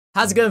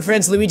How's it going,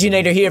 friends?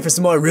 LUIGINATOR here for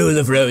some more Rule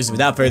of Rose.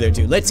 Without further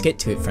ado, let's get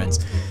to it, friends.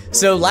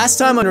 So last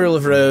time on Rule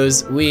of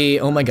Rose,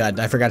 oh my god,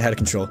 I forgot how to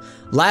control.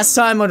 Last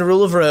time on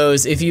Rule of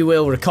Rose, if you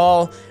will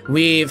recall,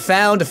 we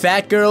found a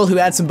fat girl who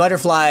had some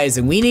butterflies,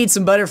 and we need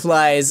some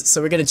butterflies,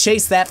 so we're gonna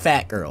chase that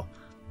fat girl.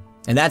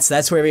 And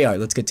that's where we are.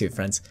 Let's get to it,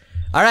 friends.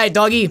 Alright,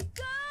 doggy.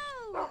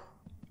 Go!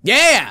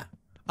 Yeah!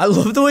 I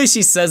love the way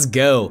she says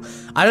go.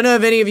 I don't know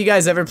if any of you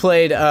guys ever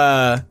played,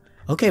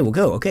 Okay, we'll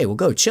go. Okay, we'll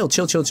go. Chill.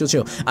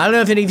 I don't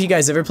know if any of you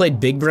guys ever played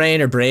Big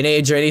Brain or Brain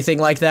Age or anything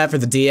like that for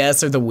the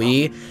DS or the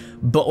Wii,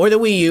 or the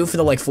Wii U for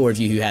the like 4 of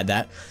you who had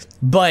that.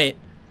 But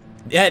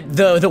yeah,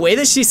 the way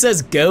that she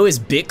says go is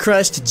bit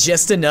crushed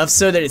just enough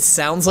so that it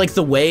sounds like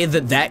the way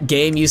that that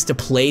game used to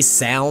play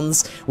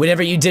sounds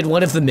whenever you did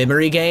one of the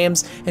memory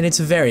games, and it's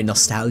very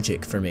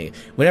nostalgic for me.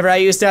 Whenever I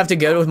used to have to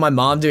go with my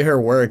mom to her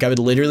work, I would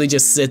literally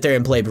just sit there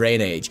and play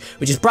Brain Age,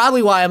 which is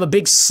probably why I'm a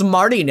big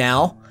smarty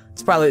now.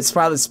 It's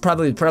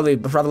probably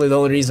the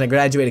only reason I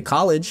graduated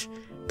college.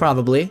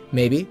 Probably,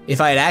 maybe. If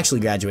I had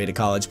actually graduated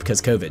college because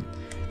COVID.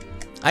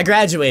 I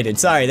graduated,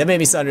 sorry, that made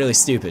me sound really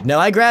stupid. No,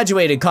 I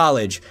graduated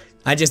college.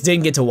 I just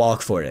didn't get to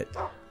walk for it.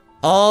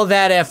 All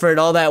that effort,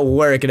 all that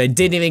work, and I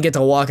didn't even get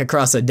to walk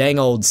across a dang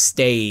old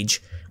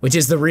stage, which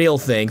is the real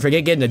thing.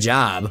 Forget getting a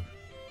job.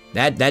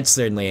 That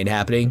certainly ain't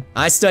happening.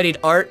 I studied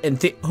art and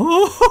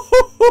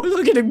oh,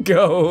 look at him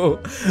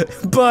go.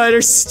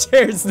 Butter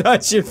stairs,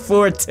 not your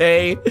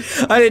forte.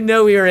 I didn't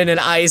know we were in an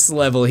ice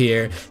level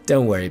here.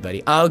 Don't worry,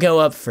 buddy. I'll go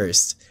up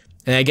first.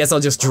 And I guess I'll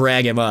just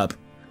drag him up.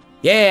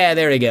 Yeah,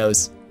 there he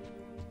goes.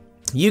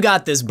 You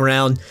got this,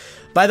 Brown.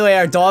 By the way,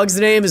 our dog's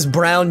name is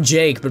Brown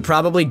Jake, but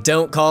probably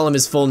don't call him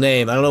his full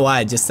name. I don't know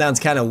why, it just sounds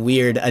kind of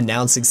weird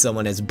announcing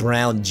someone as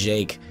Brown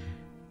Jake.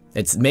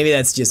 Maybe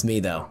that's just me,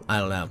 though. I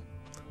don't know.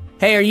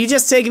 Hey, are you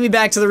just taking me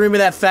back to the room where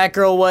that fat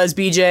girl was,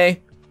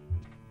 BJ?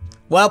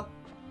 Well,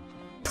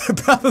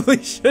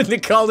 probably shouldn't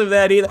have called him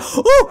that either.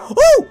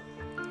 Ooh!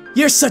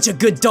 You're such a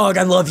good dog,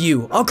 I love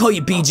you. I'll call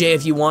you BJ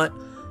if you want.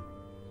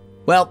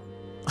 Well,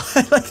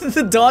 I like that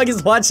the dog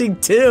is watching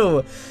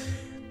too.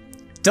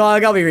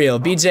 Dog, I'll be real.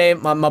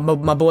 BJ, my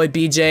boy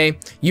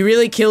BJ, you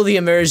really kill the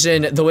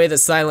immersion the way that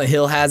Silent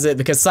Hill has it,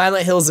 because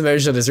Silent Hill's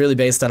immersion is really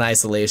based on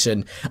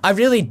isolation. I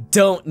really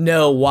don't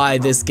know why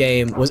this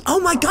game was— oh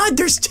my god,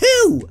 there's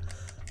two!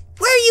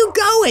 Where are you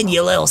going,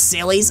 you little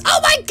sillies? Oh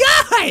my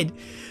god!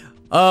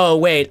 Oh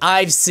wait,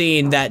 I've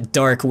seen that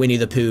dark Winnie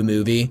the Pooh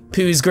movie.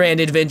 Pooh's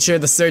Grand Adventure,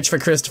 The Search for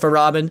Christopher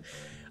Robin.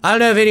 I don't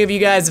know if any of you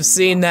guys have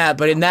seen that,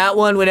 but in that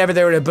one, whenever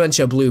there were a bunch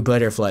of blue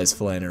butterflies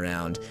flying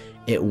around,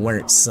 it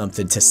weren't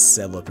something to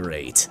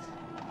celebrate.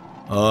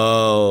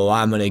 Oh,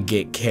 I'm gonna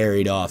get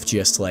carried off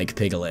just like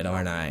Piglet,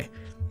 aren't I?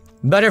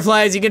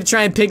 Butterflies, you gonna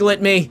try and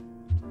Piglet me?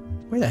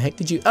 Where the heck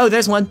did you— oh,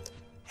 there's one.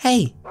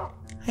 Hey,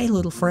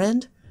 little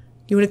friend.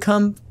 You wanna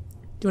come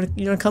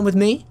with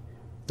me?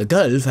 The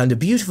girl found a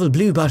beautiful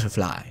blue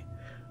butterfly.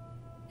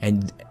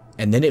 And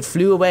then it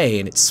flew away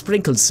and it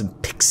sprinkled some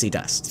pixie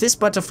dust. This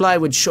butterfly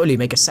would surely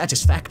make a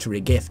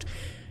satisfactory gift.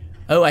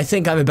 Oh, I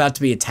think I'm about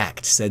to be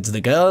attacked, said the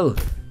girl.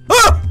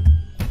 Ah!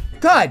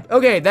 God,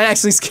 okay, that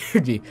actually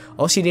scared me.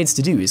 All she needs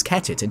to do is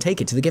catch it and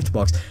take it to the gift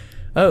box.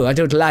 Oh, I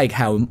don't like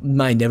how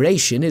my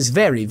narration is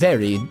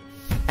very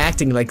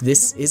acting like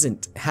this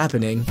isn't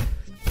happening.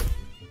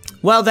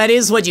 Well, that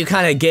is what you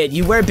kind of get.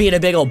 You were being a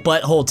big old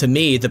butthole to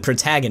me, the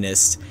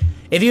protagonist.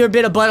 If you were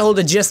being a butthole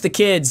to just the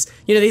kids,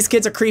 you know, these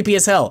kids are creepy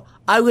as hell.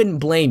 I wouldn't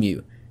blame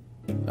you.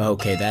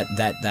 Okay,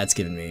 that's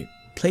giving me—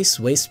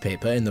 place waste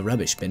paper in the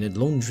rubbish bin and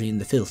laundry in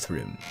the filth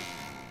room.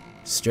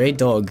 Stray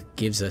dog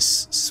gives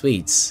us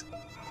sweets.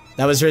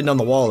 That was written on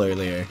the wall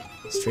earlier.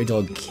 Stray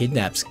dog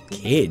kidnaps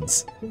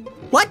kids.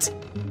 What?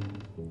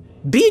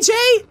 BJ?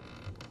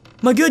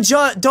 My good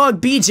dog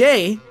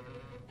BJ?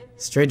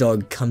 Stray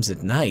dog comes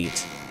at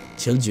night.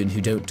 Children who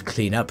don't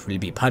clean up will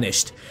be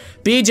punished.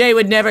 BJ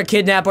would never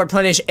kidnap or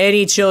punish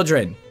any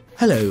children.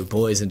 Hello,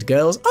 boys and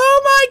girls.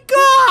 Oh my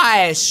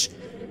gosh!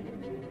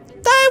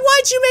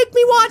 Why'd you make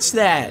me watch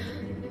that?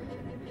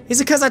 Is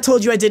it because I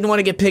told you I didn't want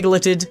to get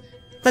pigleted?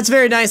 That's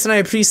very nice and I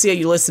appreciate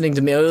you listening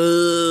to me.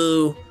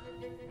 Ooh.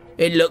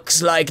 It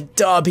looks like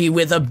Dobby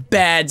with a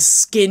bad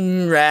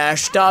skin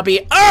rash.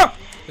 Dobby— oh!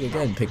 Okay, go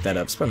ahead and pick that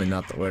up. It's probably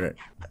not the order.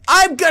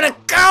 I'm gonna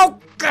go!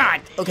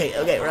 God!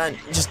 Okay, run.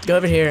 Just go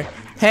over here.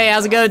 Hey,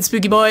 how's it going,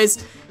 spooky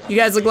boys? You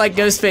guys look like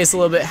Ghostface a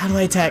little bit. How do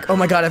I attack? Oh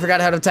my god, I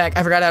forgot how to attack.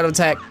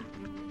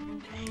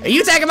 Are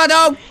you attacking my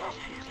dog?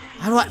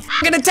 How do I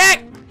fucking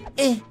attack?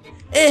 I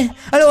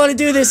don't want to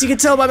do this. You can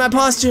tell by my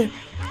posture.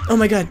 Oh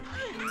my god.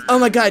 Oh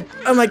my god.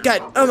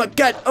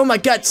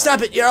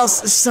 Stop it. You're all—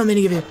 so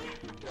many of you.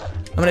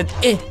 I'm gonna—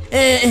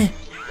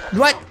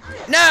 What?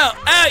 No!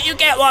 Oh, you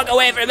can't walk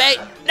away from me!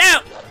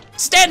 No!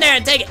 Stand there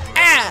and take it!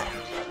 Ah!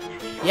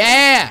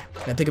 Yeah!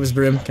 Can I pick up his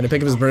broom?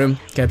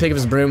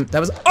 That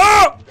was—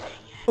 oh!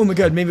 Oh my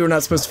god, maybe we're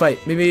not supposed to fight.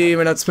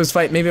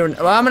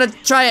 Well, I'm gonna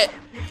try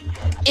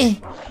it.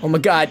 Oh my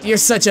god, you're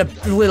such a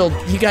little—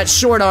 you got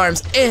short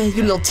arms. You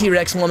little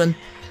T-Rex woman.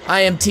 I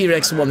am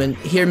T-Rex woman.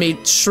 Hear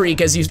me shriek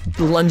as you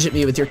lunge at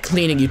me with your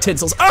cleaning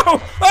utensils. Oh!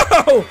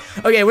 Oh!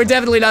 Okay, we're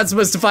definitely not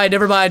supposed to fight.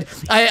 Never mind.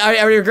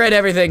 I regret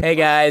everything. Hey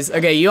guys.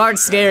 Okay, you aren't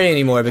scary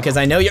anymore because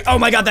I know you're- Oh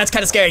my god, that's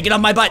kind of scary. Get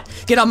off my butt.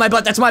 Get off my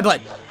butt. That's my butt.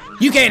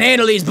 You can't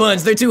handle these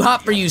buns. They're too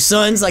hot for you,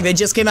 sons. Like they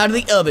just came out of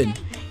the oven.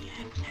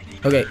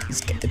 Okay,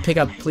 pick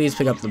up, please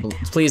pick up the,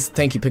 please,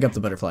 thank you, pick up the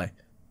butterfly.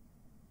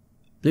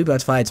 Blue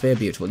butterfly, it's very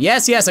beautiful.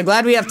 Yes, yes, I'm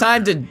glad we have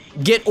time to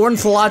get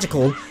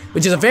ornithological,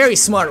 which is a very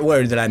smart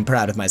word that I'm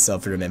proud of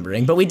myself for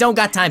remembering, but we don't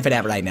got time for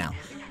that right now.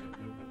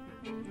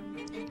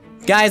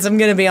 Guys, I'm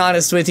gonna be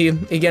honest with you.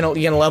 You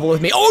gonna level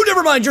with me? Oh,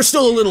 never mind, you're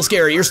still a little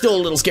scary, you're still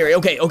a little scary.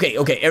 Okay, okay,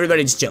 okay,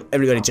 everybody just chill,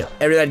 everybody chill,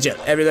 everybody chill,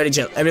 everybody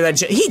chill, everybody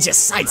chill. He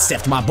just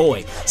sidestepped my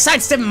boy.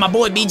 Sidestepping my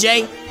boy,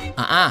 BJ.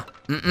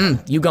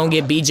 You gonna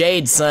get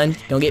BJ'd, son.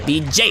 Gonna get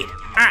BJ'd.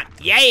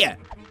 Yeah.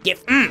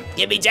 Get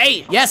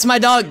BJ'd. Yes, my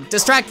dog.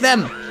 Distract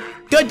them.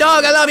 Good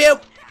dog, I love you.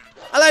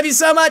 I love you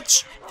so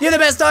much. You're the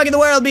best dog in the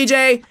world,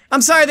 BJ.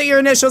 I'm sorry that your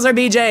initials are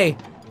BJ.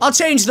 I'll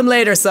change them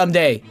later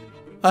someday.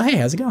 Oh, hey,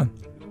 how's it going?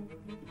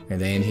 Are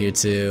they in here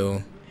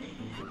too?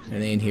 Are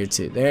they in here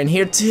too? They're in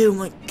here too,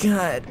 my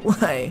god.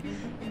 Why?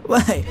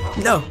 Why?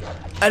 No,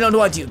 I don't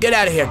want you. Get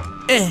out of here.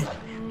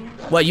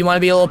 What, you want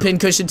to be a little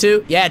pincushion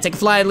too? Yeah, take a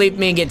flying leap at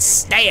me and get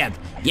stabbed.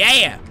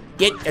 Yeah.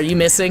 Are you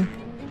missing?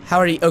 How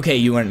are you? Okay,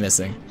 you weren't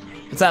missing.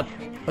 What's up?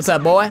 What's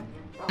up, boy?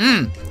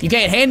 You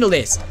can't handle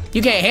this.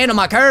 You can't handle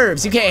my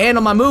curves. You can't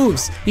handle my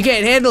moves. You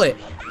can't handle it.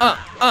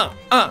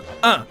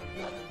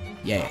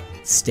 Yeah,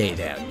 stay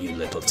down, you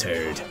little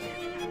turd.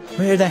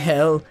 Where the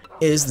hell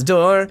is the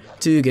door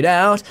to get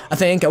out? I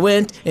think I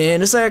went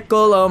in a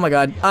circle. Oh my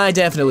god, I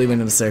definitely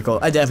went in a circle.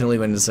 I definitely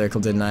went in a circle,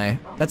 didn't I?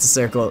 That's a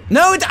circle.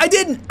 No, I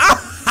didn't.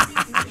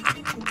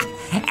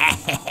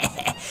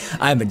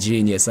 I'm a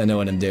genius. I know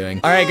what I'm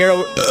doing. All right,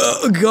 girl.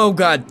 Oh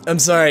god, I'm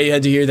sorry you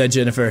had to hear that,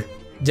 Jennifer.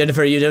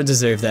 Jennifer, you don't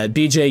deserve that.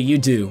 BJ, you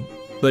do,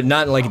 but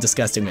not in like a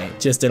disgusting way.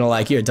 Just in a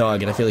like, you're a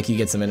dog, and I feel like you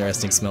get some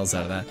interesting smells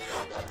out of that.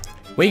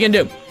 What you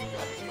gonna do?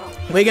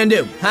 What you gonna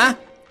do, huh?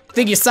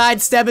 Think your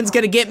sidestepping's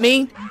gonna get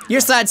me?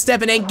 Your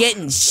sidestepping ain't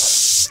getting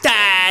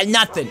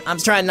nothing. I'm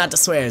trying not to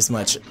swear as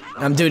much.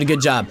 I'm doing a good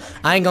job.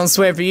 I ain't gonna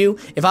swear for you.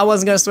 If I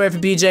wasn't gonna swear for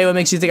BJ, what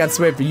makes you think I'd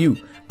swear for you?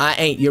 I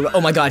ain't.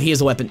 Oh my god, he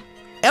has a weapon.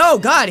 Oh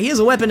god, he has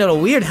a weapon and a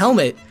weird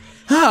helmet.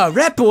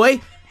 Rat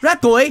boy,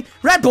 rat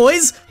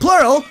boys,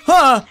 plural.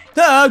 Oh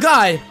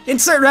god,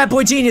 insert rat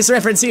boy genius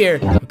reference here.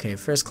 Okay,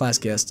 first class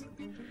guest.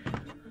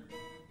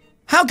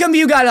 How come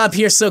you got up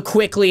here so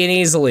quickly and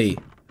easily?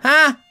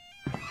 Huh?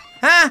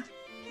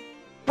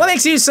 What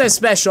makes you so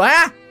special,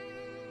 huh?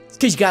 It's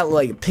cause you got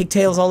like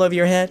pigtails all over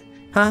your head?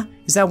 Huh?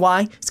 Is that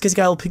why? It's cause you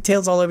got little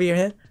pigtails all over your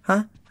head?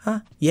 Huh?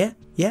 Yeah?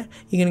 You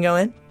gonna go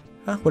in?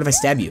 Huh? What if I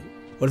stab you?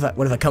 What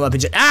if I come up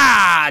and just,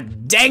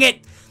 dang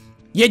it!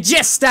 You're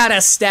just out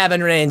of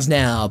stabbing range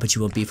now, but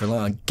you won't be for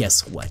long.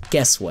 Guess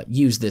what?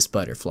 Use this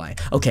butterfly.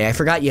 Okay, I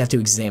forgot you have to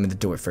examine the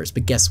door first,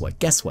 but guess what?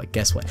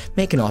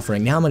 Make an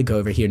offering. Now I'm gonna go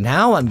over here.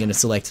 Now I'm gonna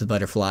select the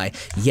butterfly.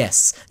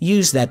 Yes,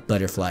 use that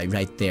butterfly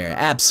right there.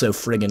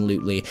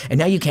 Abso-friggin-lutely. And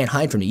now you can't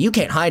hide from me. You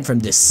can't hide from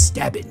the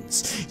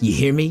stabbins. You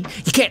hear me?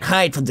 You can't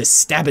hide from the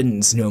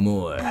stabbins no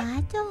more.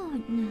 I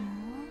don't know.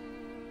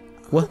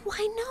 What?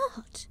 Why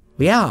not?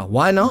 Yeah,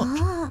 why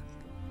not?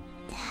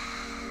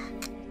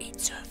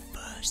 It's her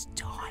first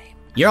time.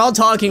 You're all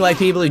talking like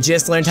people who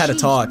just learned how to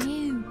talk.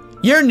 New.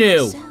 You're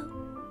new. So,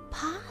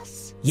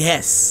 pass?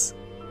 Yes.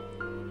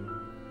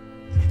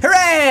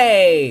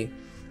 Hooray!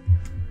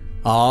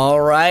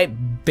 All right,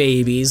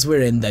 babies,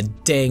 we're in the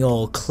dang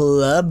old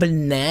club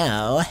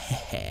now.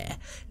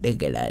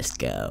 Look at us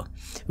go.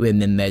 We're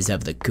members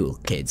of the Cool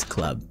Kids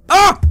Club.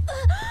 Oh!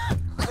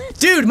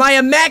 Dude, my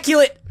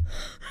immaculate...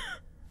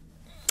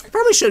 I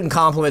probably shouldn't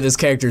compliment this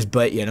character's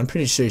butt yet. I'm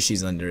pretty sure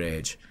she's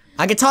underage.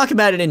 I could talk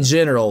about it in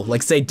general,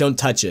 like say don't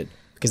touch it,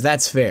 because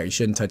that's fair. You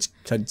shouldn't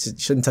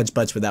touch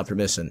butts without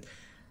permission.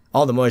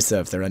 All the more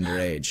so if they're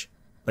underage.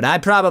 But I'm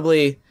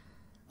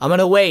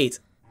gonna wait.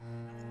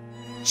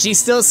 She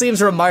still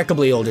seems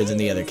remarkably older than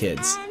the other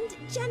kids. And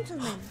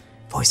gentlemen,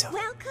 Voiceover.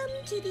 welcome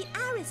to the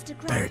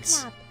Aristocrat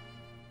Birds. Club.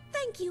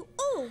 Thank you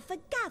all for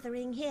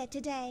gathering here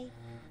today.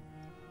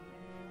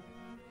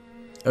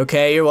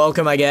 Okay, you're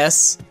welcome, I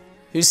guess.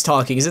 Who's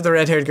talking? Is it the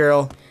red-haired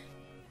girl?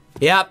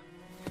 Yep.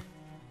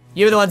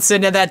 You're the one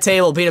sitting at that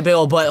table being a big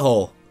old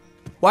butthole.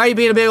 Why are you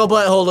being a big old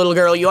butthole, little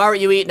girl? You are what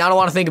you eat, and I don't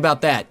want to think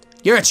about that.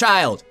 You're a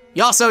child.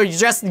 You're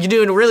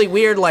doing a really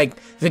weird, like,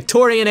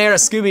 Victorian-era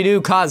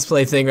Scooby-Doo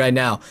cosplay thing right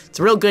now. It's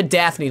a real good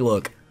Daphne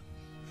look.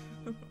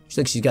 She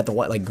looks, she's got the,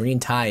 like, green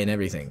tie and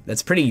everything.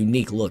 That's a pretty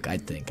unique look,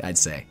 I'd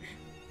say.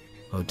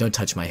 Oh, don't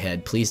touch my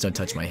head. Please don't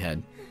touch my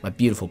head. My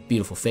beautiful,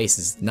 beautiful face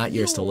is not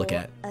yours to look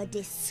at. A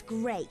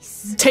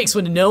disgrace. Takes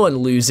one to know one,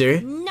 loser.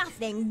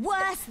 Nothing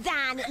worse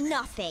than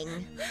nothing.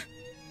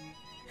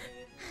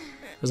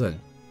 That was a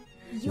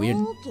weird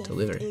Your gift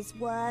delivery. is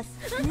worth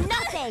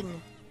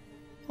nothing.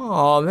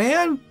 Aw,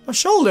 man. My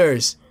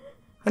shoulders.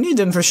 I need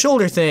them for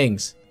shoulder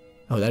things.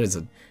 Oh, that is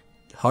a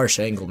harsh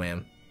angle,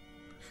 man.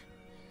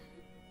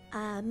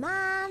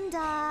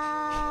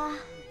 Amanda.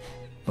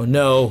 Oh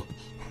no.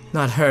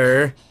 Not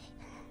her.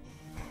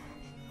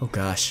 Oh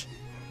gosh.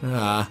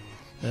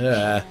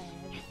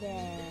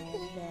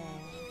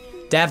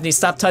 Daphne,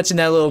 stop touching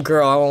that little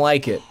girl. I don't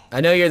like it.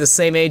 I know you're the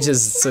same age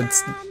as... So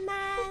it's...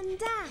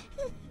 Amanda.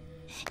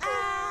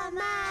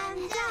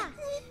 Amanda.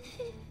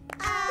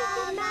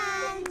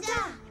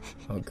 Amanda.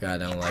 Oh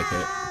god, I don't like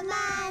it.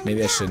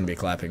 Maybe I shouldn't be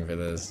clapping for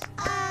this.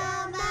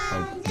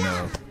 Oh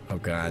no. Oh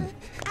god.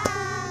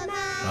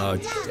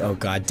 Oh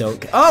god,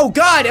 don't. Oh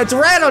god, it's a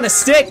rat on a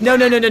stick! No,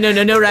 no, no, no, no,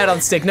 no, no rat on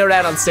stick, no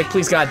rat on stick,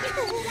 please god.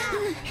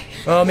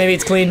 Oh, maybe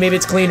it's clean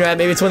rat,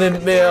 maybe it's one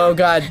of them, oh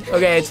god.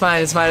 Okay, it's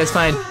fine, it's fine, it's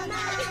fine.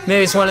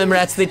 Maybe it's one of them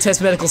rats they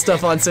test medical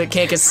stuff on so it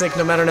can't get sick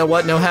no matter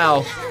what, no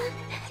how.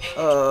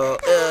 Oh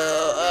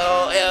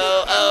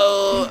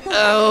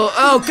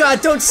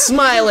god, don't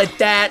smile at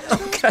that!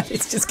 Oh god,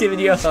 it's just giving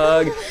you a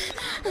hug.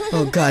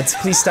 Oh god,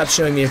 please stop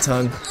showing me your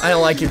tongue. I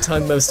don't like your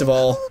tongue most of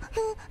all.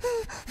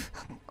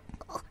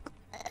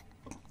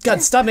 God,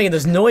 stop making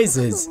those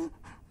noises.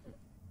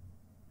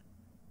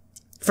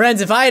 Friends,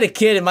 if I had a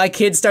kid and my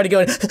kid started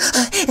going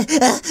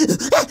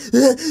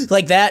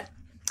like that,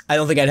 I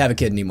don't think I'd have a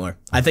kid anymore.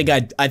 I think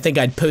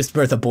I'd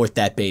post-birth abort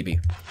that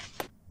baby.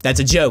 That's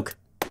a joke.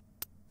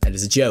 That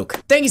is a joke.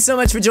 Thank you so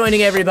much for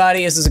joining,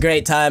 everybody. This was a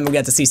great time. We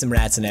got to see some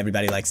rats, and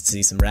everybody likes to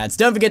see some rats.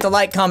 Don't forget to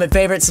like, comment,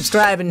 favorite,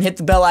 subscribe, and hit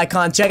the bell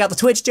icon. Check out the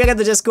Twitch, check out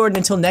the Discord, and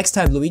until next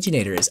time,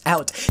 LUIGINATOR is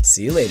out.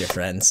 See you later,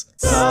 friends.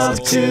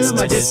 Talk to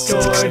my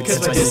Discord,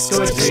 cause my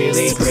Discord's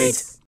really great.